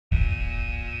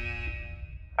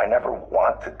I never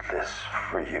wanted this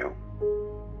for you.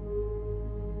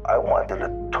 I wanted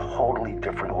a totally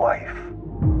different life.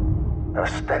 A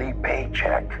steady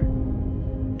paycheck,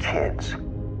 kids,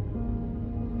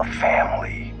 a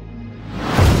family.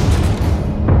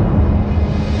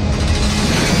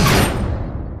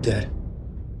 Dad,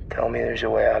 tell me there's a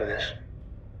way out of this.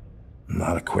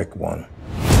 Not a quick one.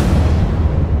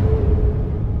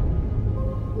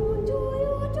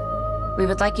 We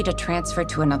would like you to transfer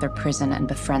to another prison and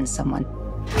befriend someone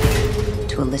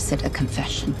to elicit a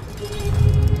confession.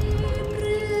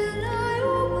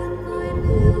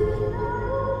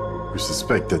 We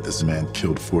suspect that this man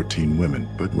killed 14 women,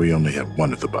 but we only have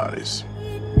one of the bodies.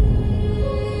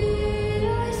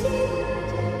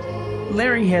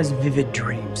 Larry has vivid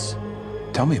dreams.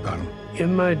 Tell me about him.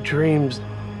 In my dreams,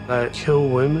 I kill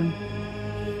women,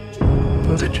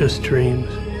 but they're just dreams.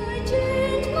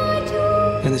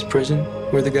 In this prison,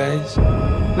 where the guy is?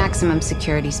 Maximum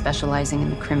security specializing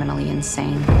in the criminally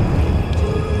insane.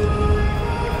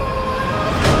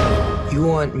 You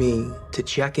want me to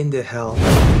check into hell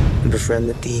and befriend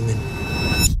the demon?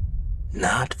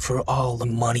 Not for all the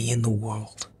money in the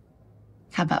world.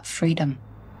 How about freedom?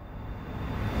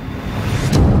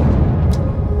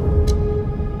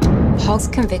 Paul's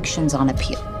conviction's on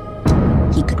appeal.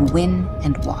 He could win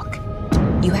and walk.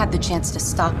 You had the chance to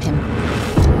stop him.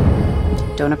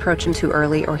 Don't approach him too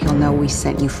early or he'll know we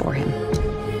sent you for him.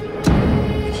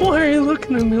 Why are you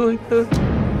looking at me like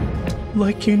that?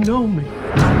 Like you know me.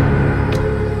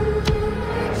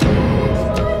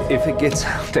 If it gets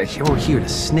out that you're here to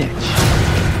snitch,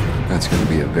 That's going to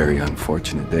be a very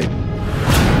unfortunate day.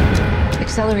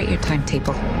 Accelerate your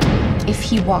timetable. If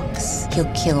he walks,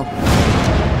 he'll kill.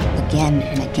 Again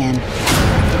and again.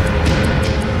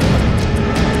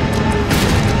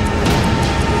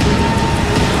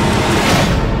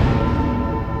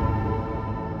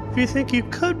 If you think you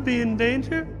could be in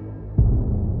danger,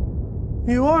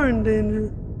 you are in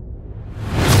danger.